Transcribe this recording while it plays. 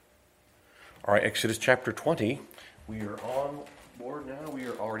All right, Exodus chapter 20. We are on board now. We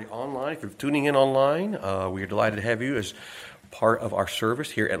are already online. If you're tuning in online, we are delighted to have you as part of our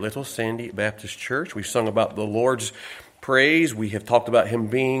service here at Little Sandy Baptist Church. We've sung about the Lord's praise. We have talked about Him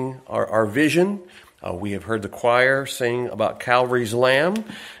being our vision. We have heard the choir sing about Calvary's Lamb,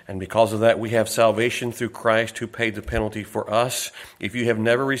 and because of that, we have salvation through Christ who paid the penalty for us. If you have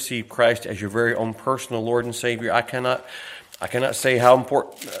never received Christ as your very own personal Lord and Savior, I cannot say how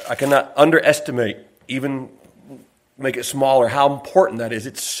important, I cannot underestimate, even make it smaller, how important that is.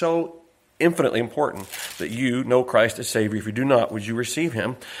 It's so infinitely important that you know Christ as Savior. If you do not, would you receive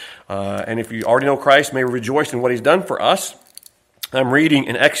Him? And if you already know Christ, may we rejoice in what He's done for us. I'm reading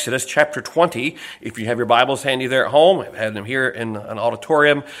in Exodus chapter 20. If you have your Bibles handy there at home, I've had them here in an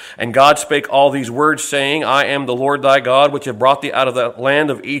auditorium. And God spake all these words, saying, I am the Lord thy God, which have brought thee out of the land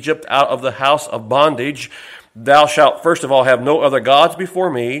of Egypt, out of the house of bondage. Thou shalt first of all have no other gods before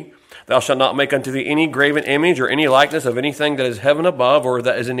me. Thou shalt not make unto thee any graven image or any likeness of anything that is heaven above, or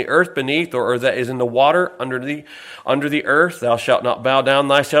that is in the earth beneath, or that is in the water under the earth. Thou shalt not bow down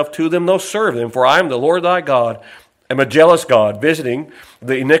thyself to them, nor serve them, for I am the Lord thy God. I am a jealous God, visiting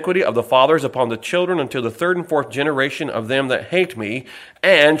the iniquity of the fathers upon the children until the third and fourth generation of them that hate me,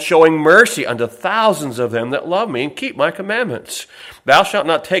 and showing mercy unto thousands of them that love me and keep my commandments. Thou shalt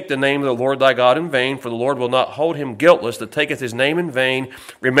not take the name of the Lord thy God in vain, for the Lord will not hold him guiltless that taketh his name in vain.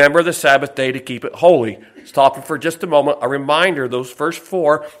 Remember the Sabbath day to keep it holy. Stopping for just a moment, a reminder, those first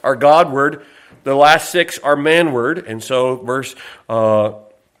four are God word, the last six are man word, and so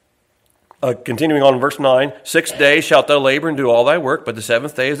continuing on in verse 9, 6 days shalt thou labor and do all thy work, but the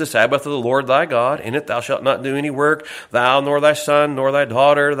seventh day is the Sabbath of the Lord thy God. In it thou shalt not do any work, thou, nor thy son, nor thy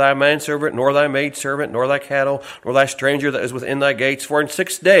daughter, thy manservant, nor thy maidservant, nor thy cattle, nor thy stranger that is within thy gates. For in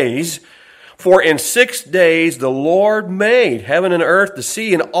 6 days the Lord made heaven and earth, the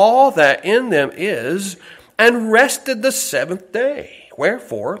sea, and all that in them is, and rested the seventh day.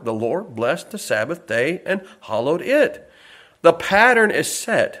 Wherefore the Lord blessed the Sabbath day and hallowed it. The pattern is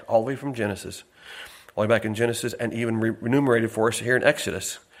set all the way from Genesis, all the way back in Genesis, and even enumerated for us here in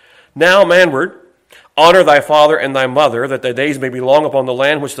Exodus. Now manward, honor thy father and thy mother, that thy days may be long upon the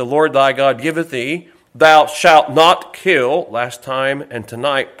land which the Lord thy God giveth thee. Thou shalt not kill, last time and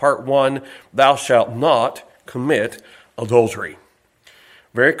tonight, part 1, thou shalt not commit adultery.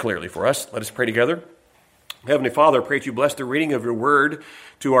 Very clearly for us, let us pray together. Heavenly Father, I pray that you bless the reading of your word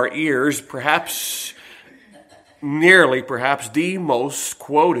to our ears, perhaps the most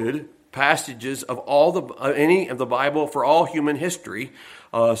quoted passages of any of the Bible for all human history,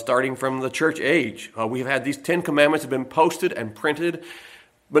 starting from the church age. We've had these 10 commandments have been posted and printed,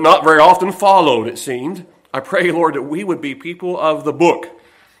 but not very often followed, it seemed. I pray, Lord, that we would be people of the book,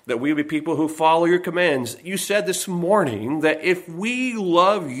 that we would be people who follow your commands. You said this morning that if we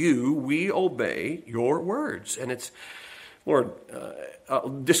love you, we obey your words. And it's, Lord,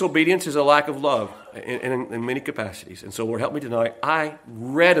 disobedience is a lack of love in many capacities. And so, Lord, help me tonight. I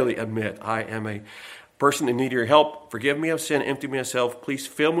readily admit I am a person in need of your help. Forgive me of sin, empty me of self. Please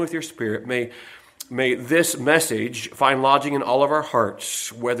fill me with your Spirit. May this message find lodging in all of our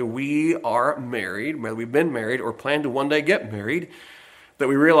hearts, whether we are married, whether we've been married, or plan to one day get married, that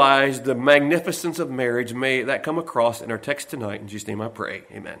we realize the magnificence of marriage. May that come across in our text tonight. In Jesus' name I pray.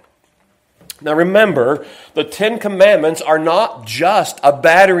 Amen. Now remember, the 10 Commandments are not just a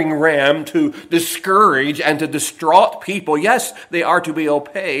battering ram to discourage and to distraught people. Yes, they are to be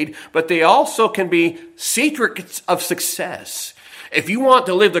obeyed, but they also can be secrets of success. If you want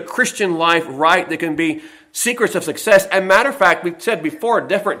to live the Christian life right, they can be secrets of success. And matter of fact, we've said before at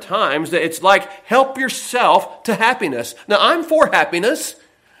different times that it's like help yourself to happiness. Now, I'm for happiness.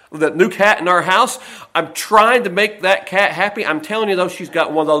 The new cat in our house, I'm trying to make that cat happy. I'm telling you, though, she's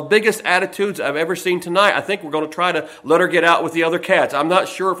got one of the biggest attitudes I've ever seen tonight. I think we're going to try to let her get out with the other cats. I'm not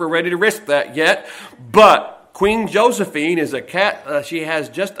sure if we're ready to risk that yet. But Queen Josephine is a cat. She has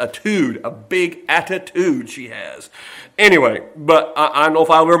just a big attitude she has. Anyway, but I don't know if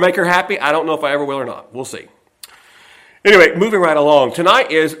I'll ever make her happy. I don't know if I ever will or not. We'll see. Anyway, moving right along.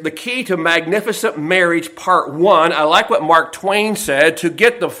 Tonight is the key to magnificent marriage, part 1. I like what Mark Twain said. To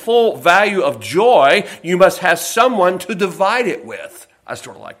get the full value of joy, you must have someone to divide it with. I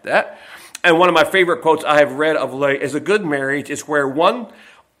sort of like that. And one of my favorite quotes I have read of late is a good marriage is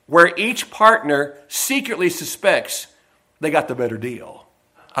where each partner secretly suspects they got the better deal.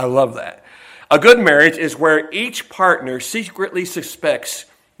 I love that. A good marriage is where each partner secretly suspects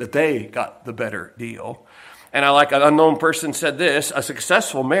that they got the better deal. And I like an unknown person said this: a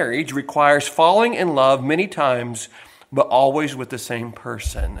successful marriage requires falling in love many times, but always with the same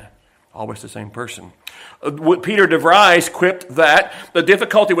person. Always the same person. Peter de Vries quipped that the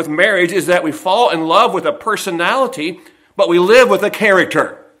difficulty with marriage is that we fall in love with a personality, but we live with a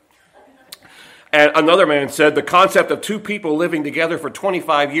character. And another man said, the concept of two people living together for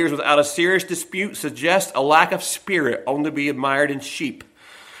 25 years without a serious dispute suggests a lack of spirit, only to be admired in sheep.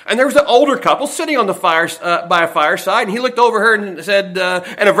 And there was an older couple sitting on the by a fireside, and he looked over her and said,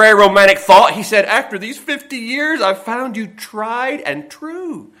 in a very romantic thought, he said, after these 50 years, I've found you tried and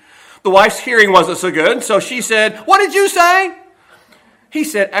true. The wife's hearing wasn't so good, so she said, what did you say? He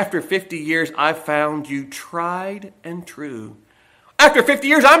said, after 50 years, I've found you tried and true. After 50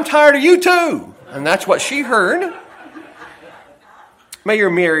 years, I'm tired of you too. And that's what she heard. May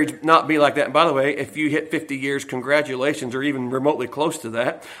your marriage not be like that. And by the way, if you hit 50 years, congratulations, or even remotely close to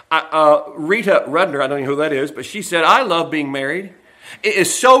that. Rita Rudner, I don't know who that is, but she said, I love being married. It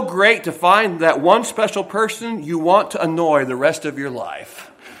is so great to find that one special person you want to annoy the rest of your life.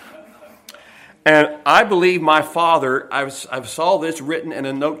 And I believe my father, I saw this written in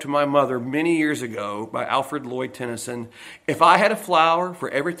a note to my mother many years ago by Alfred Lloyd Tennyson. If I had a flower for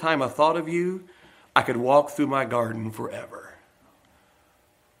every time I thought of you, I could walk through my garden forever.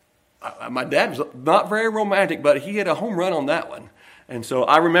 My dad was not very romantic, but he had a home run on that one. And so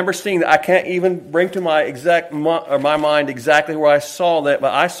I remember seeing that. I can't even bring to my mind exactly where I saw that,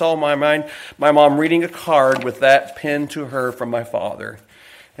 but I saw my mom reading a card with that pinned to her from my father.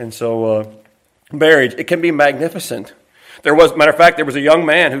 And so marriage, it can be magnificent. Matter of fact, there was a young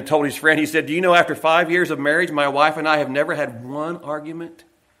man who told his friend, he said, do you know after 5 years of marriage, my wife and I have never had one argument?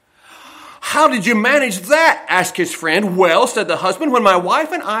 How did you manage that? Asked his friend. Well, said the husband, when my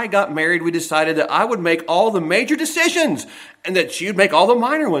wife and I got married, we decided that I would make all the major decisions and that she would make all the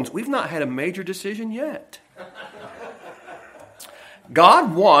minor ones. We've not had a major decision yet.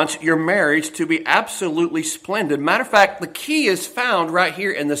 God wants your marriage to be absolutely splendid. Matter of fact, the key is found right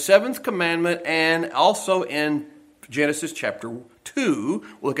here in the 7th commandment and also in Genesis chapter 2.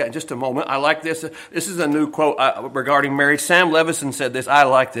 We'll look at it in just a moment. I like this. This is a new quote regarding marriage. Sam Levinson said this. I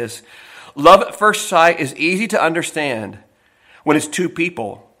like this. Love at first sight is easy to understand when it's two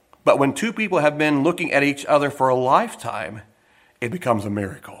people. But when two people have been looking at each other for a lifetime, it becomes a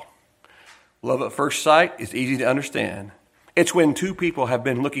miracle. Love at first sight is easy to understand. It's when two people have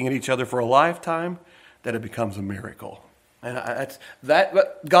been looking at each other for a lifetime that it becomes a miracle. And that's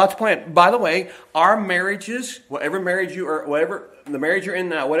God's plan. By the way, our marriages, whatever marriage you are, whatever the marriage you're in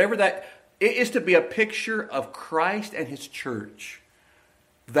now, whatever that, it is to be a picture of Christ and His church.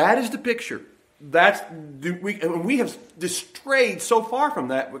 That is the picture. We have strayed so far from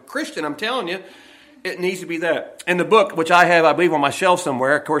that. But Christian, I'm telling you, it needs to be that. In the book, which I have, I believe, on my shelf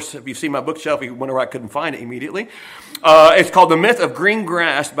somewhere. Of course, if you've seen my bookshelf, you wonder why I couldn't find it immediately. It's called The Myth of Green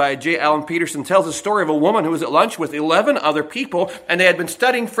Grass by J. Allen Peterson. Tells the story of a woman who was at lunch with 11 other people, and they had been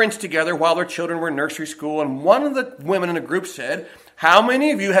studying French together while their children were in nursery school. And one of the women in the group said, how many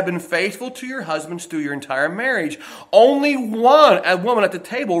of you have been faithful to your husbands through your entire marriage? Only a woman at the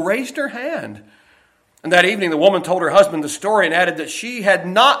table raised her hand. And that evening, the woman told her husband the story and added that she had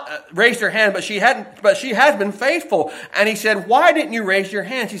not raised her hand, but she has been faithful. And he said, why didn't you raise your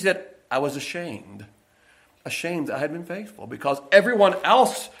hand? She said, I was ashamed that I had been faithful, because everyone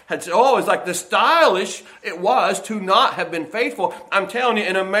else had said, it's like the stylish it was to not have been faithful. I'm telling you,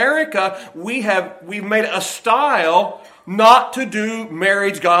 in America, we've made it a style not to do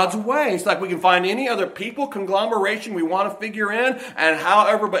marriage God's way. It's like we can find any other people conglomeration we want to figure in, and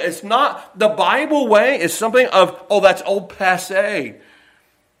however, but it's not the Bible way. It's something of, that's old passé.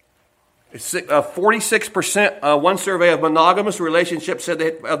 It's 46%. One survey of monogamous relationships said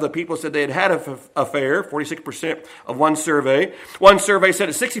of the people said they had an affair. 46% of one survey. One survey said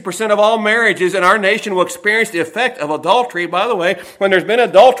that 60% of all marriages in our nation will experience the effect of adultery. By the way, when there's been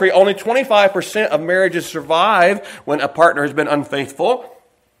adultery, only 25% of marriages survive when a partner has been unfaithful.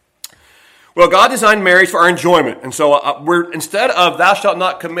 Well, God designed marriage for our enjoyment. And so instead of thou shalt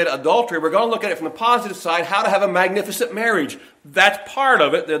not commit adultery, we're going to look at it from the positive side, how to have a magnificent marriage. That's part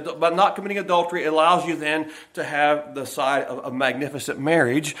of it. By not committing adultery, it allows you then to have the side of a magnificent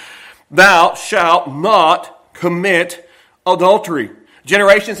marriage. Thou shalt not commit adultery.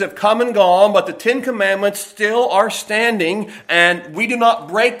 Generations have come and gone, but the 10 commandments still are standing, and we do not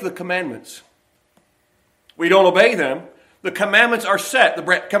break the commandments. We don't obey them. The commandments are set.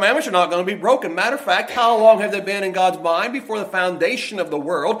 The commandments are not going to be broken. Matter of fact, how long have they been in God's mind before the foundation of the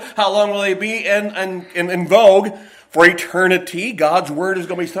world? How long will they be in vogue? For eternity. God's word is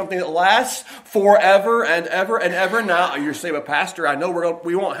going to be something that lasts forever and ever and ever. Now, you're saying, but Pastor, I know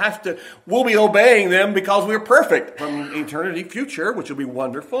we won't have to. We'll be obeying them because we're perfect from eternity future, which will be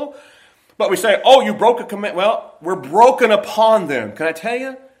wonderful. But we say, you broke a commandment. Well, we're broken upon them. Can I tell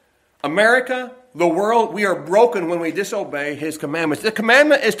you? America, the world, we are broken when we disobey His commandments. The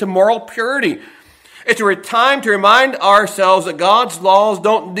commandment is to moral purity. It's a time to remind ourselves that God's laws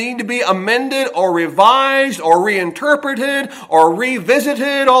don't need to be amended or revised or reinterpreted or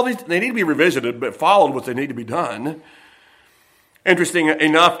revisited. All these, they need to be revisited, but followed what they need to be done. Interesting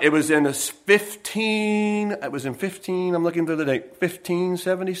enough, it was in 15, I'm looking through the date,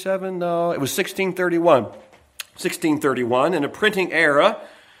 1577? No, it was 1631. 1631, in a printing era.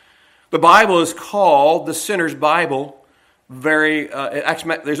 The Bible is called the Sinner's Bible.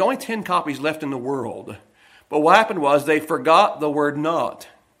 Actually, there's only 10 copies left in the world. But what happened was they forgot the word not.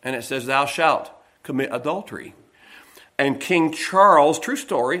 And it says, thou shalt commit adultery. And King Charles, true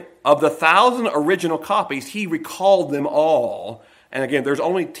story, of the 1,000 original copies, he recalled them all. And again, there's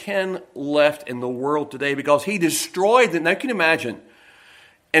only 10 left in the world today because he destroyed them. Now, can you imagine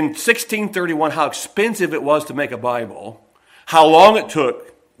in 1631 how expensive it was to make a Bible, how long it took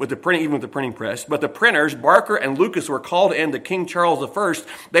with the printing, even with the printing press. But the printers, Barker and Lucas, were called in to King Charles I.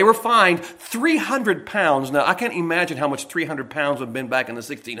 They were fined 300 pounds. Now, I can't imagine how much 300 pounds would have been back in the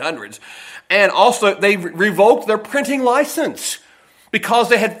 1600s. And also, they revoked their printing license because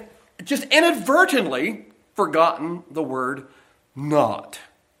they had just inadvertently forgotten the word not.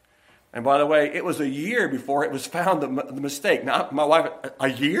 And by the way, it was a year before it was found the mistake. Now, my wife, a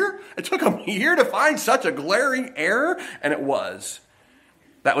year? It took them a year to find such a glaring error, and it was.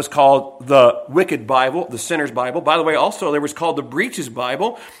 That was called the Wicked Bible, the Sinner's Bible. By the way, also there was called the Breeches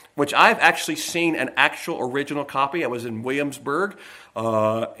Bible, which I've actually seen an actual original copy. I was in Williamsburg,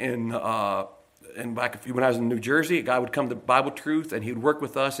 back when I was in New Jersey. A guy would come to Bible Truth, and he would work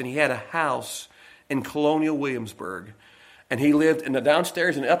with us, and he had a house in colonial Williamsburg. And he lived in the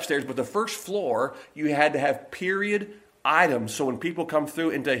downstairs and upstairs, but the first floor, you had to have period items. So when people come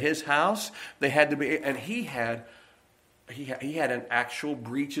through into his house, they had to be, and he had an actual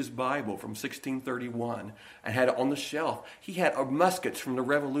Breeches Bible from 1631 and had it on the shelf. He had muskets from the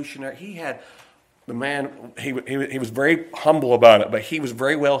Revolutionary. He had, the man, he was very humble about it, but he was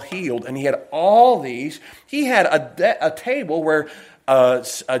very well heeled, and he had all these. He had a table where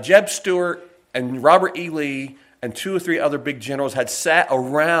Jeb Stuart and Robert E. Lee and 2 or 3 other big generals had sat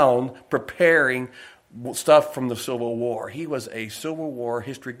around preparing stuff from the Civil War. He was a Civil War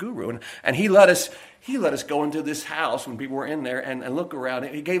history guru, and he let us go into this house when people were in there and look around.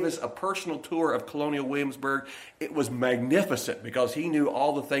 He gave us a personal tour of colonial Williamsburg. It was magnificent because he knew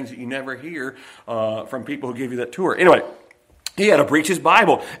all the things that you never hear from people who give you that tour. Anyway, he had a Breeches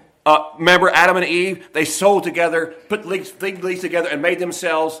Bible. Remember Adam and Eve? They sewed together, put fig leaves together, and made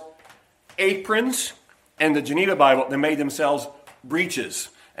themselves aprons. And the Geneva Bible, they made themselves breeches.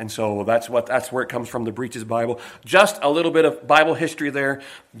 And so that's where it comes from, the Breeches Bible. Just a little bit of Bible history there,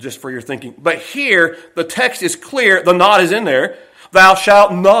 just for your thinking. But here, the text is clear. The not is in there. Thou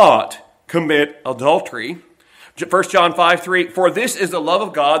shalt not commit adultery. 1 John 5:3, for this is the love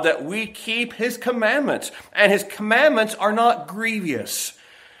of God, that we keep His commandments. And His commandments are not grievous.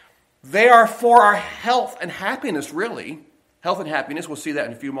 They are for our health and happiness, really. Health and happiness, we'll see that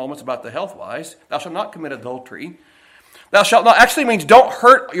in a few moments about the health-wise. Thou shalt not commit adultery. Thou shalt not actually means don't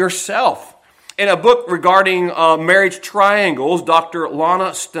hurt yourself. In a book regarding marriage triangles, Dr.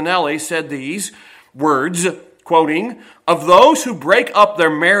 Lana Stanelli said these words, quoting, of those who break up their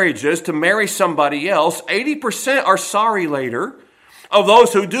marriages to marry somebody else, 80% are sorry later. Of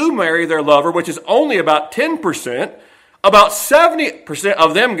those who do marry their lover, which is only about 10%, about 70%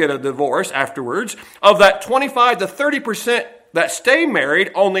 of them get a divorce afterwards. Of that 25 to 30% that stay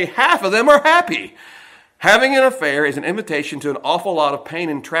married, only half of them are happy. Having an affair is an invitation to an awful lot of pain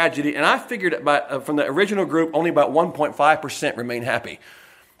and tragedy, and I figured from the original group, only about 1.5% remain happy.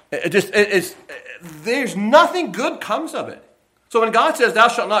 There's nothing good comes of it. So when God says, thou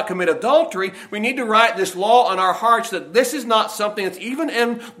shalt not commit adultery, we need to write this law on our hearts that this is not something that's even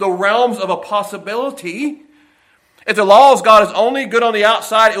in the realms of a possibility. If the law of God is only good on the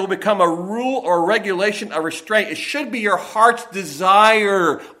outside, it will become a rule or a regulation, a restraint. It should be your heart's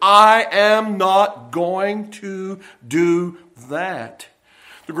desire. I am not going to do that.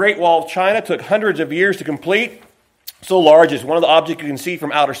 The Great Wall of China took hundreds of years to complete. So large it's one of the objects you can see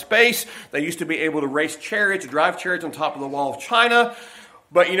from outer space. They used to be able to race chariots, drive chariots on top of the Wall of China.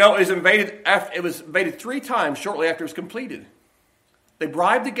 But it was invaded 3 times shortly after it was completed. They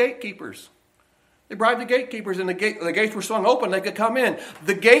bribed the gatekeepers. And the gates were swung open. They could come in.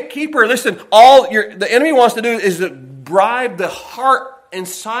 The gatekeeper, listen, the enemy wants to do is to bribe the heart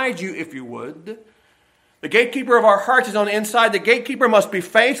inside you, if you would. The gatekeeper of our hearts is on the inside. The gatekeeper must be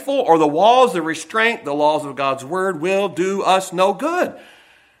faithful, or the walls, the restraint, the laws of God's word will do us no good.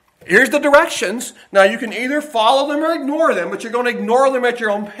 Here's the directions. Now, you can either follow them or ignore them, but you're going to ignore them at your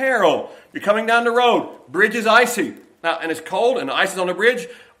own peril. You're coming down the road. Bridge is icy. Now, and it's cold, and the ice is on the bridge.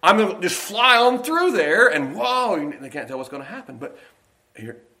 I'm going to just fly on through there, and whoa, they can't tell what's going to happen. But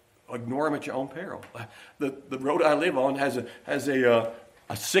here, ignore them at your own peril. The road I live on has a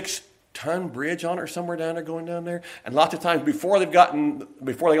 6-ton bridge on it or somewhere down there going down there. And lots of times before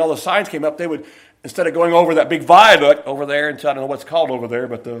all the signs came up, they would, instead of going over that big viaduct over there, and I don't know what's called over there,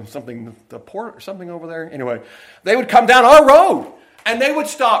 but the port or something over there. Anyway, they would come down our road, and they would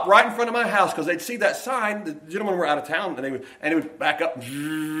stop right in front of my house because they'd see that sign. The gentlemen were out of town, and they would back up,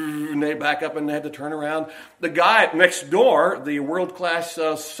 and they'd back up, and they had to turn around. The guy next door, the world-class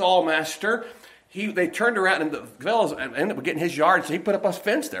sawmaster, they turned around, and the fellows ended up getting his yard, so he put up a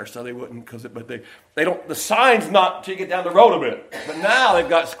fence there so they wouldn't, but they don't, the sign's not till you get down the road a bit. But now they've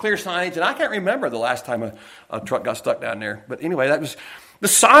got clear signage, and I can't remember the last time a truck got stuck down there. But anyway, the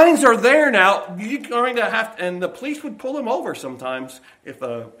signs are there now. You're going to have, and the police would pull them over sometimes if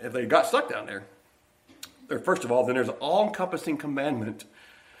they got stuck down there. First of all, then there's an all-encompassing commandment.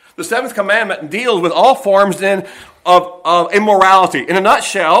 The seventh commandment deals with all forms then of immorality. In a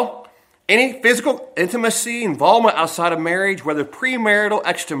nutshell, any physical intimacy, involvement outside of marriage, whether premarital,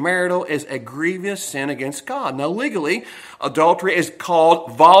 extramarital, is a grievous sin against God. Now, legally, adultery is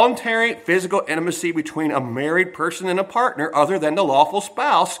called voluntary physical intimacy between a married person and a partner other than the lawful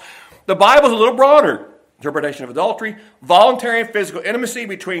spouse. The Bible is a little broader interpretation of adultery. Voluntary physical intimacy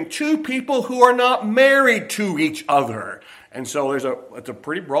between two people who are not married to each other. And so it's a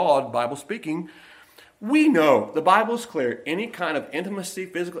pretty broad, Bible speaking. We know, the Bible is clear, any kind of intimacy,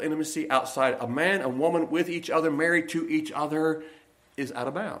 physical intimacy outside a man and woman with each other, married to each other, is out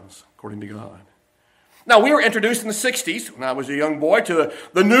of bounds, according to God. Now, we were introduced in the 60s, when I was a young boy, to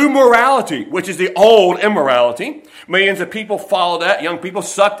the new morality, which is the old immorality. Millions of people followed that. Young people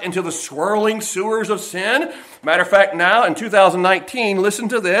sucked into the swirling sewers of sin. Matter of fact, now in 2019, listen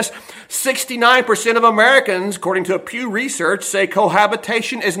to this, 69% of Americans, according to a Pew Research, say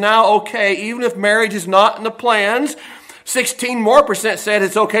cohabitation is now okay, even if marriage is not in the plans. 16% more said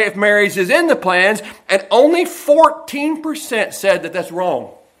it's okay if marriage is in the plans, and only 14% said that that's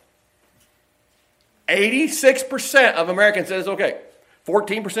wrong. 86% of Americans said it's okay.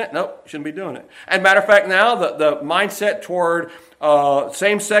 14%, nope, shouldn't be doing it. And matter of fact, now the mindset toward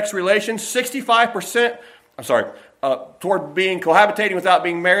same-sex relations, 65%, toward being cohabitating without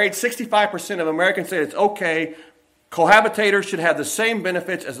being married, 65% of Americans say it's okay. Cohabitators should have the same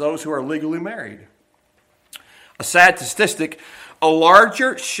benefits as those who are legally married. A sad statistic, a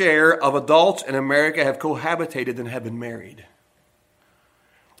larger share of adults in America have cohabitated than have been married.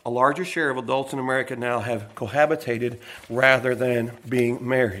 A larger share of adults in America now have cohabitated rather than being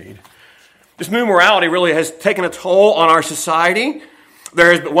married. This new morality really has taken a toll on our society.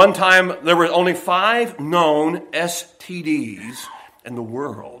 One time, there were only 5 known STDs in the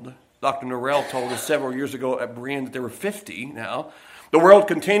world. Dr. Norrell told us several years ago at Berean that there were 50 now. The world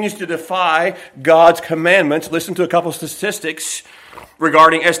continues to defy God's commandments. Listen to a couple of statistics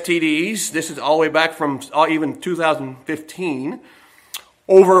regarding STDs. This is all the way back from even 2015.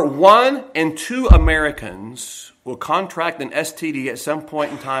 Over 1 in 2 Americans will contract an STD at some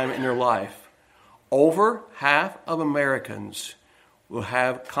point in time in their life. Over half of Americans will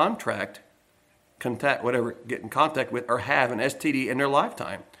have get in contact with or have an STD in their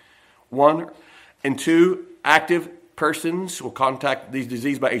lifetime. 1 in 2 active persons will contract these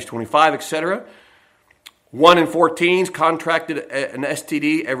diseases by age 25, etc. 1 in 4 teens contracted an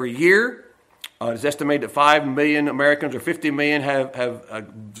STD every year. It's estimated that 5 million Americans or 50 million have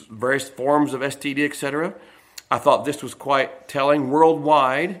various forms of STD, etc. I thought this was quite telling.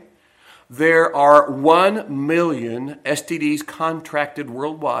 Worldwide, there are 1 million STDs contracted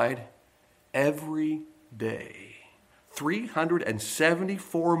worldwide every day.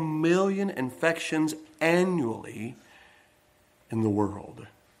 374 million infections annually in the world.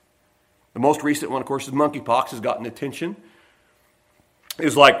 The most recent one, of course, is monkeypox, has gotten attention. It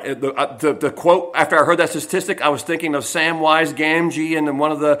was like the quote, after I heard that statistic, I was thinking of Samwise Gamgee in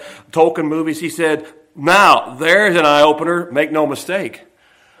one of the Tolkien movies. He said, now, there's an eye-opener, make no mistake.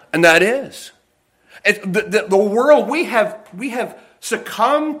 And that is. The world, we have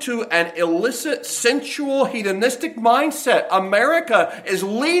succumbed to an illicit, sensual, hedonistic mindset. America is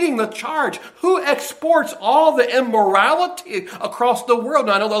leading the charge. Who exports all the immorality across the world?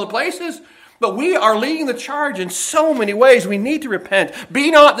 Now, I know other places, but we are leading the charge in so many ways. We need to repent. Be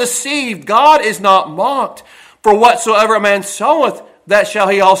not deceived. God is not mocked. For whatsoever a man soweth, that shall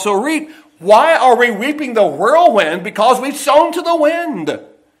he also reap. Why are we reaping the whirlwind? Because we've sown to the wind.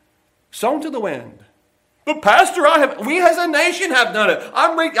 Sown to the wind. But Pastor, we as a nation have done it.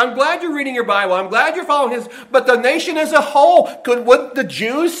 I'm glad you're reading your Bible. I'm glad you're following his. But the nation as a whole, what the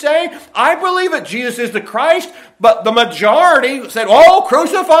Jews say? I believe that Jesus is the Christ, but the majority said, oh,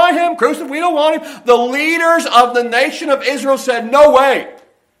 crucify him. We don't want him. The leaders of the nation of Israel said, no way.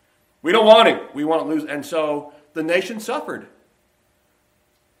 We don't want him. We want to lose. And so the nation suffered.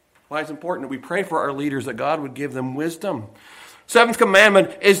 Why it's important that we pray for our leaders, that God would give them wisdom. Seventh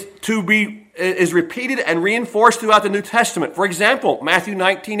commandment is repeated and reinforced throughout the New Testament. For example, Matthew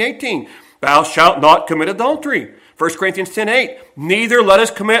 19:18, thou shalt not commit adultery. 1 Corinthians 10:8, neither let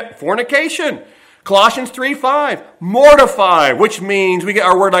us commit fornication. Colossians 3:5, mortify, which means we get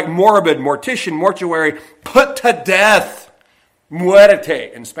our word like morbid, mortician, mortuary, put to death.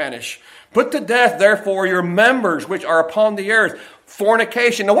 Muerte in Spanish. Put to death, therefore, your members which are upon the earth.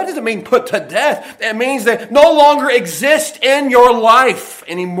 Fornication. Now, what does it mean, put to death? It means they no longer exist in your life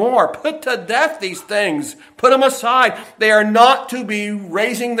anymore. Put to death these things. Put them aside. They are not to be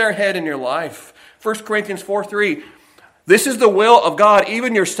raising their head in your life. 1 Corinthians 4:3. This is the will of God,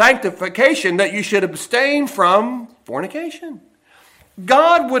 even your sanctification, that you should abstain from fornication.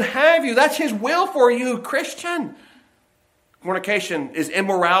 God would have you. That's his will for you, Christian. Fornication is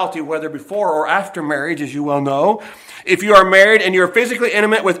immorality, whether before or after marriage, as you well know. If you are married and you're physically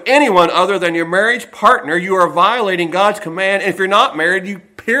intimate with anyone other than your marriage partner, you are violating God's command. And if you're not married, you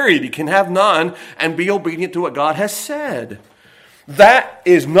can have none and be obedient to what God has said. That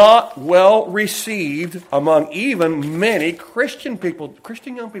is not well received among even many Christian people,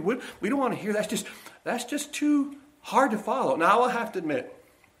 Christian young people. We don't want to hear that's just too hard to follow. Now, I will have to admit,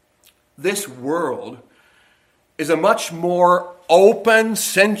 this world is a much more open,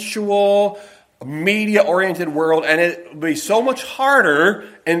 sensual, media-oriented world, and it will be so much harder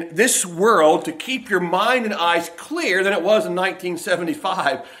in this world to keep your mind and eyes clear than it was in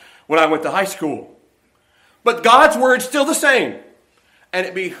 1975 when I went to high school. But God's word's still the same, and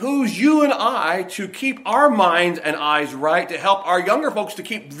it behooves you and I to keep our minds and eyes right, to help our younger folks to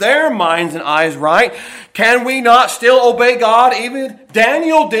keep their minds and eyes right. Can we not still obey God? Even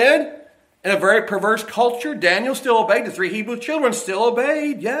Daniel did. In a very perverse culture, Daniel still obeyed. The 3 Hebrew children still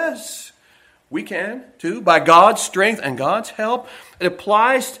obeyed. Yes, we can too. By God's strength and God's help, it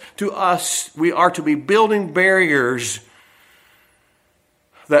applies to us. We are to be building barriers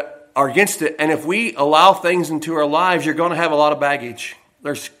that are against it. And if we allow things into our lives, you're going to have a lot of baggage.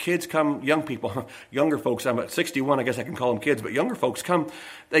 There's kids come, young people, younger folks. I'm at 61, I guess I can call them kids, but younger folks come,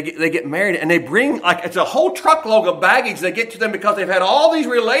 they get married, and they bring, it's a whole truckload of baggage they get to them because they've had all these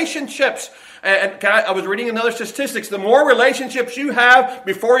relationships. And I was reading another statistics. The more relationships you have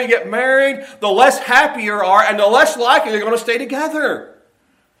before you get married, the less happy you are, and the less likely you're going to stay together.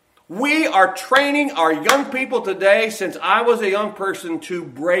 We are training our young people today, since I was a young person, to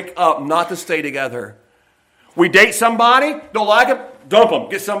break up, not to stay together. We date somebody, don't like them, dump them,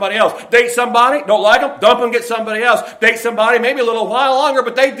 get somebody else. Date somebody, don't like them, dump them, get somebody else. Date somebody, maybe a little while longer,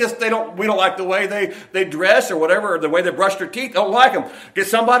 but we don't like the way they dress or whatever, or the way they brush their teeth, don't like them. Get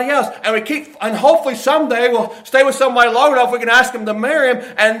somebody else. And hopefully someday we'll stay with somebody long enough we can ask them to marry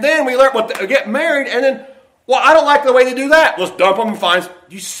him, and then we get married, and then, I don't like the way they do that. Let's dump them and find.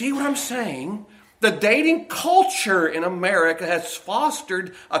 Do you see what I'm saying? The dating culture in America has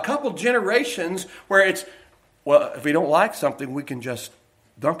fostered a couple generations where it's, if we don't like something, we can just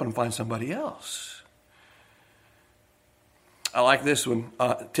dump it and find somebody else. I like this one.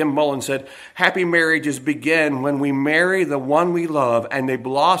 Tim Mullen said, happy marriages begin when we marry the one we love, and they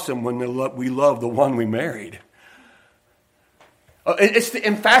blossom when we love the one we married. It's the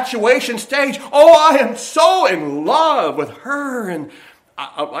infatuation stage. Oh, I am so in love with her. And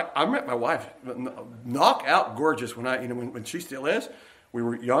I met my wife, knockout gorgeous when she still is. We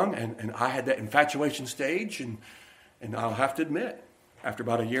were young, and I had that infatuation stage, and I'll have to admit, after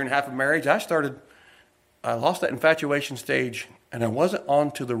about a year and a half of marriage, I lost that infatuation stage, and I wasn't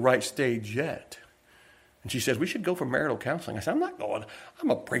on to the right stage yet. And she says, we should go for marital counseling. I said, I'm not going. I'm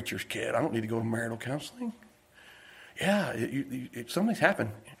a preacher's kid. I don't need to go to marital counseling. Yeah, something's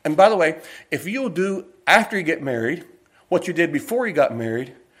happened. And by the way, if you'll do, after you get married, what you did before you got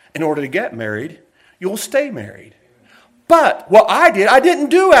married, in order to get married, you'll stay married. But what I didn't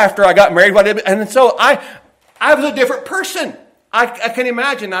do after I got married. And so I was a different person. I can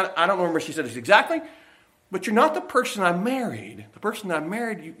imagine. I don't remember if she said this exactly, but you're not the person I married. The person I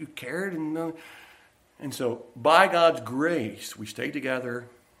married, you cared. And so by God's grace, we stayed together,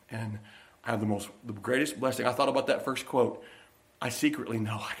 and I have the greatest blessing. I thought about that first quote. I secretly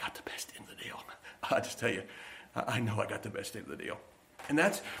know I got the best end of the deal. I just tell you, I know I got the best end of the deal. And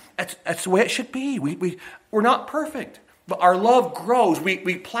that's the way it should be. We're not perfect. But our love grows. We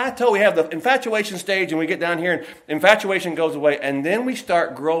plateau. We have the infatuation stage, and we get down here, and infatuation goes away. And then we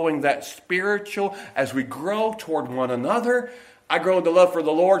start growing that spiritual, as we grow toward one another. I grow in the love for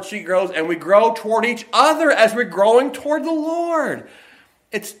the Lord. She grows, and we grow toward each other as we're growing toward the Lord.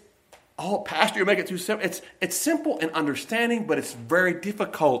 Pastor, you make it too simple. It's simple in understanding, but it's very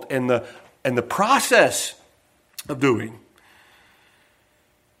difficult in the process of doing.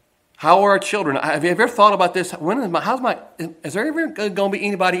 How are our children? Have you ever thought about this? Is there ever going to be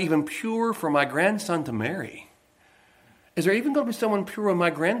anybody even pure for my grandson to marry? Is there even going to be someone pure when my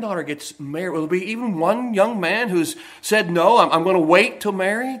granddaughter gets married? Will there be even one young man who's said, no, I'm going to wait till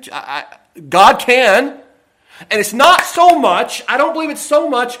marriage? God can. And it's not so much, I don't believe it's so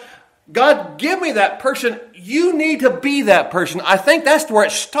much, God, give me that person. You need to be that person. I think that's where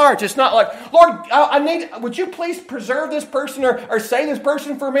it starts. It's not like, Lord, would you please preserve this person or save this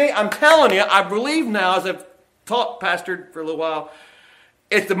person for me? I'm telling you, I believe now, as I've taught, pastored for a little while,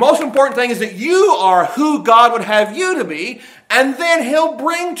 it's the most important thing is that you are who God would have you to be, and then He'll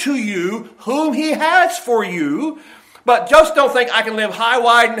bring to you whom He has for you. But just don't think I can live high,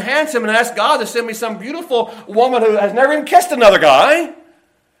 wide, and handsome and ask God to send me some beautiful woman who has never even kissed another guy.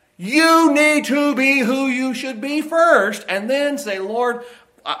 You need to be who you should be first, and then say, Lord,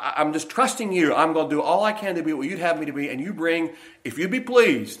 I'm just trusting you. I'm going to do all I can to be what you'd have me to be, and you bring, if you'd be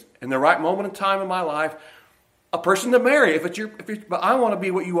pleased, in the right moment in time in my life, a person to marry. But I want to be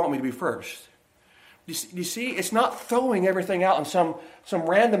what you want me to be first. You see, it's not throwing everything out on some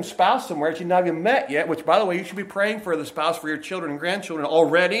random spouse somewhere that you've not even met yet, which, by the way, you should be praying for the spouse for your children and grandchildren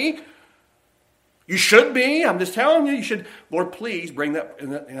already. You should be. I'm just telling you, you should. Lord, please bring that.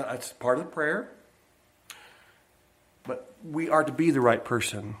 That's part of the prayer. But we are to be the right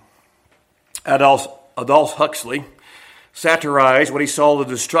person. Aldous Huxley satirized what he saw the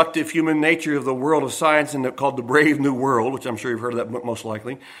destructive human nature of the world of science and called the Brave New World, which I'm sure you've heard of that book most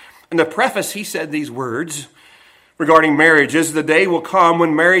likely. In the preface, he said these words regarding marriages: the day will come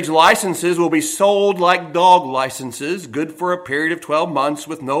when marriage licenses will be sold like dog licenses, good for a period of 12 months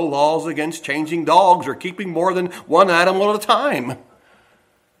with no laws against changing dogs or keeping more than one animal at a time.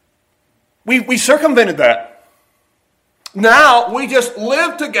 We circumvented that. Now we just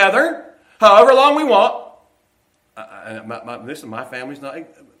live together however long we want. My family's not,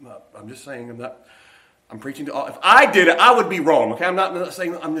 I'm just saying, I'm preaching to all. If I did it, I would be wrong. Okay, I'm not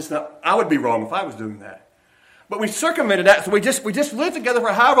saying, I would be wrong if I was doing that. But we circumvented that, so we just live together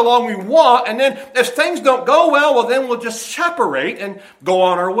for however long we want, and then if things don't go well, then we'll just separate and go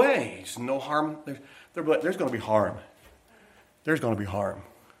on our ways. No harm. There's going to be harm. There's going to be harm.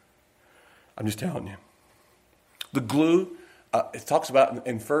 I'm just telling you. The glue, it talks about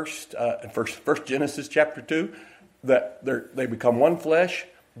in first Genesis chapter 2, that they become one flesh.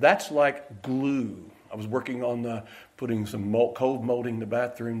 That's like glue. I was working on putting some cove molding in the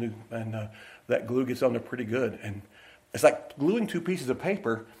bathroom, and that glue gets on there pretty good. And it's like gluing two pieces of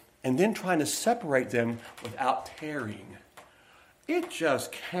paper and then trying to separate them without tearing. It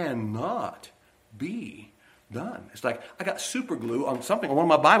just cannot be done. It's like I got super glue on something on one of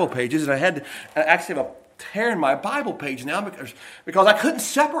my Bible pages, and I actually have a tear in my Bible page now because I couldn't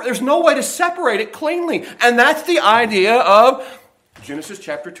separate. There's no way to separate it cleanly. And that's the idea of Genesis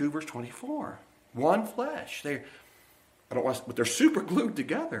chapter 2, verse 24. One flesh. But they're super glued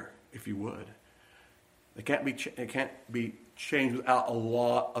together, if you would. It can't be changed without a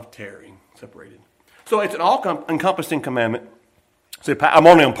lot of tearing, separated. So it's an all-encompassing commandment. See, I'm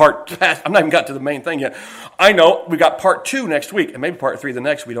only on I'm not even got to the main thing yet. I know we got part 2 next week, and maybe part 3 the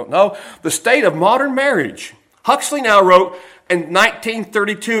next, we don't know. The state of modern marriage. Huxley now wrote in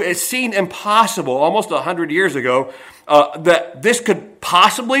 1932, it seemed impossible, almost 100 years ago, that this could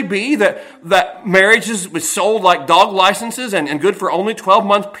possibly be that marriages was sold like dog licenses and good for only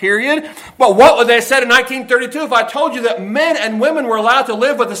 12-month period. But what would they said in 1932 if I told you that men and women were allowed to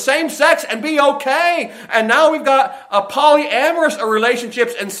live with the same sex and be okay? And now we've got polyamorous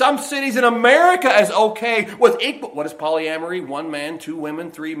relationships in some cities in America as okay with equal. What is polyamory? 1 man, 2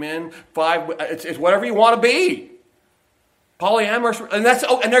 women, 3 men, 5. It's whatever you want to be. Polyamorous,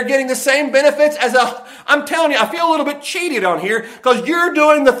 and they're getting the same benefits I'm telling you, I feel a little bit cheated on here because you're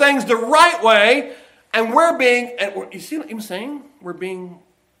doing the things the right way, and you see what I'm saying?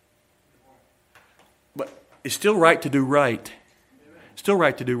 But it's still right to do right. Still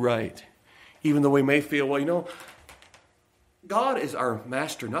right to do right. Even though we may feel, God is our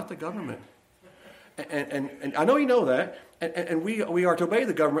master, not the government. And I know you know that, and we are to obey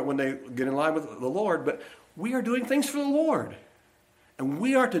the government when they get in line with the Lord, but we are doing things for the Lord. And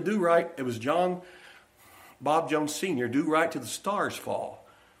we are to do right. It was Bob Jones Sr., do right till the stars fall.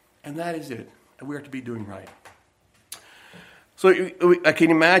 And that is it. And we are to be doing right. So I can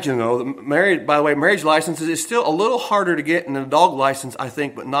imagine, though, marriage licenses is still a little harder to get than a dog license, I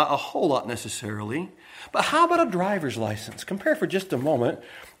think, but not a whole lot necessarily. But how about a driver's license? Compare for just a moment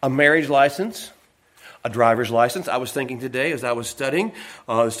a marriage license, a driver's license. I was thinking today as I was studying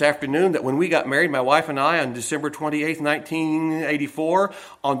this afternoon that when we got married, my wife and I, on December 28th, 1984,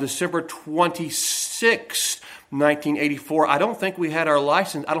 on December 26th, 1984, I don't think we had our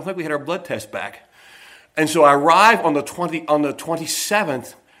license, I don't think we had our blood test back. And so I arrived on the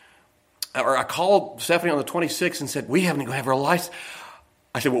 27th, or I called Stephanie on the 26th and said, we haven't even have our license.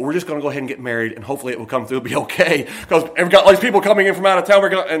 I said, well, we're just going to go ahead and get married, and hopefully it will come through, it'll be okay. Because we've got all these people coming in from out of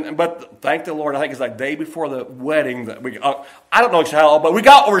town. But thank the Lord, I think it's like day before the wedding. That I don't know how, but we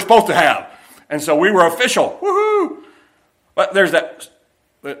got what we're supposed to have. And so we were official. Woohoo! But there's that.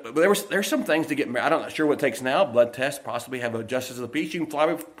 But there's some things to get married. I'm not sure what it takes now. Blood test, possibly have a justice of the peace. You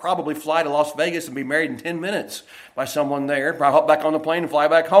can probably fly to Las Vegas and be married in 10 minutes by someone there. Probably hop back on the plane and fly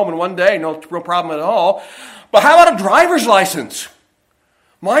back home in one day. No real problem at all. But how about a driver's license?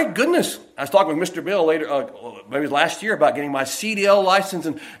 My goodness. I was talking with Mr. Bill later, maybe last year, about getting my CDL license,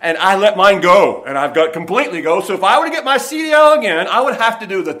 and I let mine go, and I've got completely go. So if I were to get my CDL again, I would have to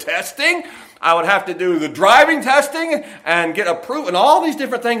do the testing. I would have to do the driving testing and get approved and all these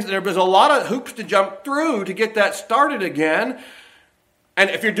different things. There's a lot of hoops to jump through to get that started again. And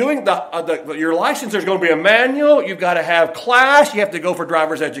if you're doing your license, there's going to be a manual. You've got to have class. You have to go for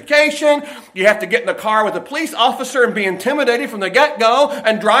driver's education. You have to get in the car with a police officer and be intimidated from the get-go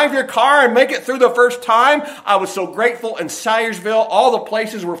and drive your car and make it through the first time. I was so grateful in Syersville. All the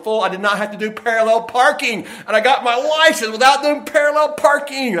places were full. I did not have to do parallel parking. And I got my license without doing parallel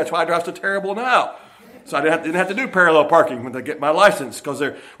parking. That's why I drive so terrible now. So I didn't have to do parallel parking when I get my license. Because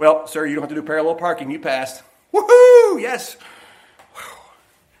sir, you don't have to do parallel parking. You passed. Woohoo! Yes.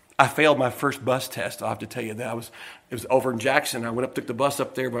 I failed my first bus test. I'll have to tell you that. It was over in Jackson. I took the bus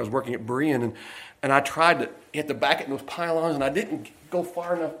up there, but I was working at Berean, and I tried to hit the back of those pylons, and I didn't go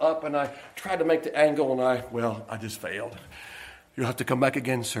far enough up, and I tried to make the angle, and I just failed. You'll have to come back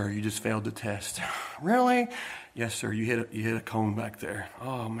again, sir. You just failed the test. Really? Yes, sir. You hit a cone back there.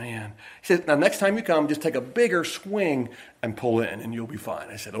 Oh, man. He said, now next time you come, just take a bigger swing and pull in, and you'll be fine.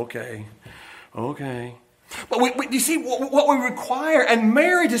 I said, okay. But you see what we require, and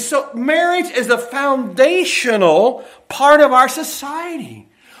marriage is the foundational part of our society.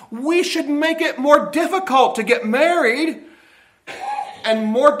 We should make it more difficult to get married and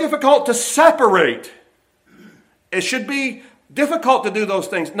more difficult to separate. It should be difficult to do those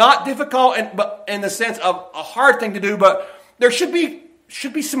things. Not difficult but in the sense of a hard thing to do, but there should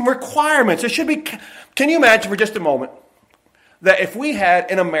be some requirements. Can you imagine for just a moment that if we had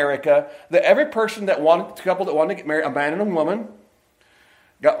in America that every couple that wanted to get married, a man and a woman,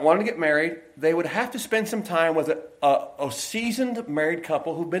 wanted to get married, they would have to spend some time with a seasoned married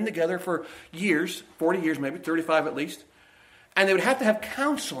couple who've been together for years, 40 years maybe, 35 at least, and they would have to have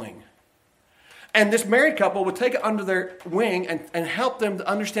counseling. And this married couple would take it under their wing and help them to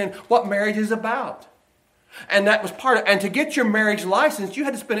understand what marriage is about. And that was part of it. And to get your marriage license, you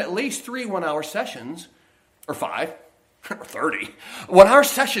had to spend at least 3 one-hour sessions, or 5, or 30, 1-hour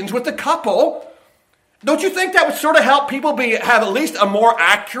sessions with the couple. Don't you think that would sort of help people have at least a more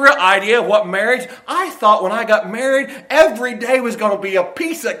accurate idea of what marriage? I thought when I got married, every day was going to be a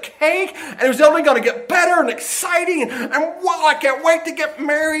piece of cake, and it was only going to get better and exciting, and I can't wait to get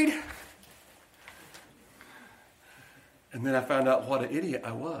married. And then I found out what an idiot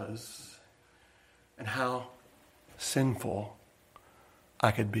I was and how sinful I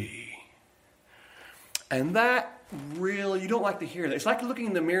could be. And that really, you don't like to hear that. It's like looking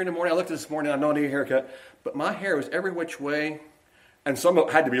in the mirror in the morning. I looked this morning, I don't need a haircut, but my hair was every which way, and some of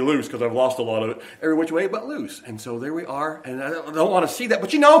it had to be loose because I've lost a lot of it, every which way but loose. And so there we are, and I don't want to see that.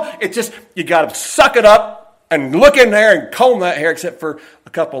 But it's just, you got to suck it up and look in there and comb that hair, except for a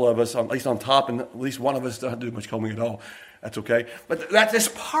couple of us, at least on top, and at least one of us doesn't do much combing at all. That's okay. But that's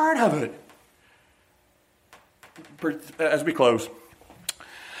just part of it. As we close,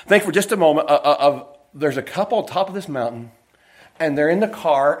 think for just a moment there's a couple on top of this mountain, and they're in the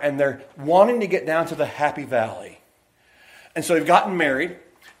car, and they're wanting to get down to the Happy Valley. And so they've gotten married,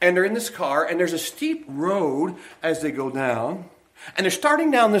 and they're in this car, and there's a steep road as they go down. And they're starting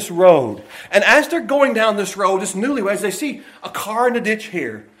down this road. And as they're going down this road, this newlyweds, they see a car in the ditch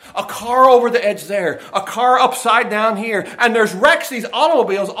here, a car over the edge there, a car upside down here. And there's wrecks, these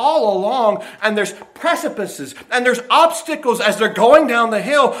automobiles all along. And there's precipices and there's obstacles as they're going down the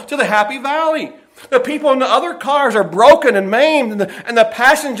hill to the Happy Valley. The people in the other cars are broken and maimed, and the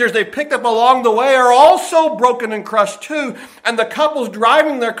passengers they picked up along the way are also broken and crushed too. And the couples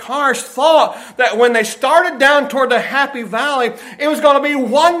driving their cars thought that when they started down toward the happy valley, it was going to be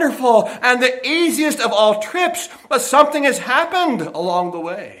wonderful and the easiest of all trips, but something has happened along the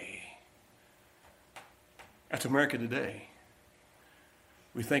way. That's America today.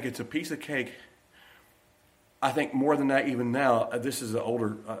 We think it's a piece of cake. I think more than that even now, this is an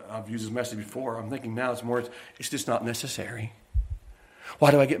older, I've used this message before, I'm thinking now it's just not necessary. Why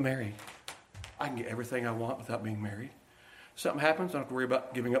do I get married? I can get everything I want without being married. Something happens, I don't have to worry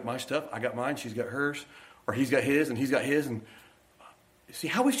about giving up my stuff. I got mine, she's got hers, or he's got his, and he's got his. And see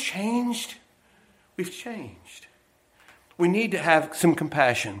how we've changed? We've changed. We need to have some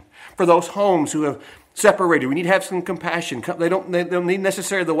compassion for those homes who have separated. We need to have some compassion. They don't need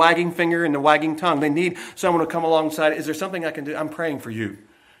necessarily the wagging finger and the wagging tongue. They need someone to come alongside. Is there something I can do? I'm praying for you.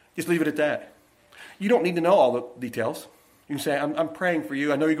 Just leave it at that. You don't need to know all the details. You can say, I'm praying for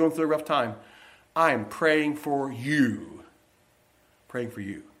you. I know you're going through a rough time. I am praying for you. Praying for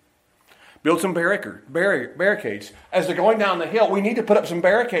you. Build some barricades. As they're going down the hill, we need to put up some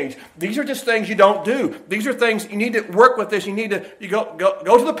barricades. These are just things you don't do. These are things you need to work with this. You need to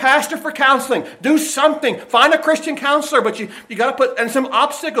go to the pastor for counseling. Do something. Find a Christian counselor, but you got to put and some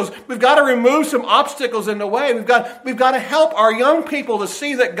obstacles. We've got to remove some obstacles in the way. We've got to help our young people to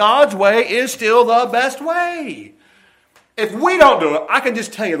see that God's way is still the best way. If we don't do it, I can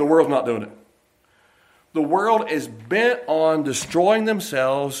just tell you the world's not doing it. The world is bent on destroying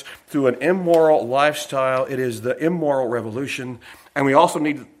themselves through an immoral lifestyle. It is the immoral revolution. And we also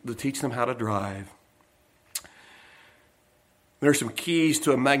need to teach them how to drive. There are some keys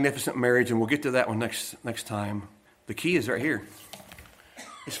to a magnificent marriage, and we'll get to that one next time. The key is right here.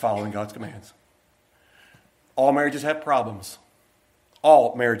 It's following God's commands. All marriages have problems.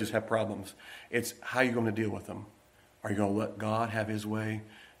 All marriages have problems. It's how you're going to deal with them. Are you going to let God have his way?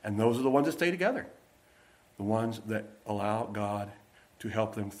 And those are the ones that stay together. The ones that allow God to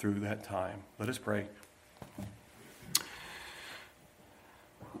help them through that time. Let us pray.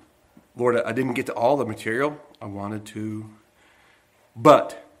 Lord, I didn't get to all the material I wanted to.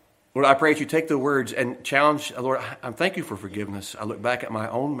 But, Lord, I pray that you take the words and challenge. Lord, I thank you for forgiveness. I look back at my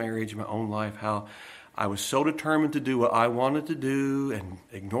own marriage, my own life, how I was so determined to do what I wanted to do and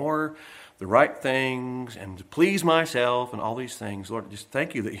ignore the right things and to please myself and all these things. Lord, just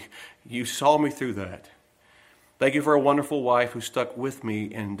thank you that you saw me through that. Thank you for a wonderful wife who stuck with me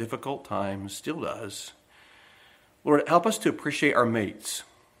in difficult times, still does. Lord, help us to appreciate our mates.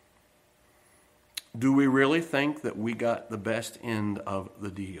 Do we really think that we got the best end of the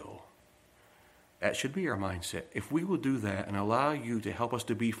deal? That should be our mindset. If we will do that and allow you to help us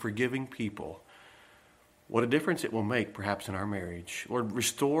to be forgiving people, what a difference it will make perhaps in our marriage. Lord,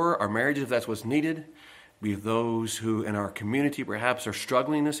 restore our marriages if that's what's needed. Be those who in our community perhaps are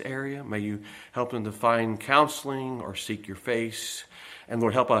struggling in this area. May you help them to find counseling or seek your face. And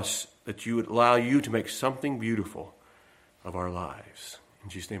Lord, help us that you would allow you to make something beautiful of our lives.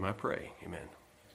 In Jesus' name I pray. Amen.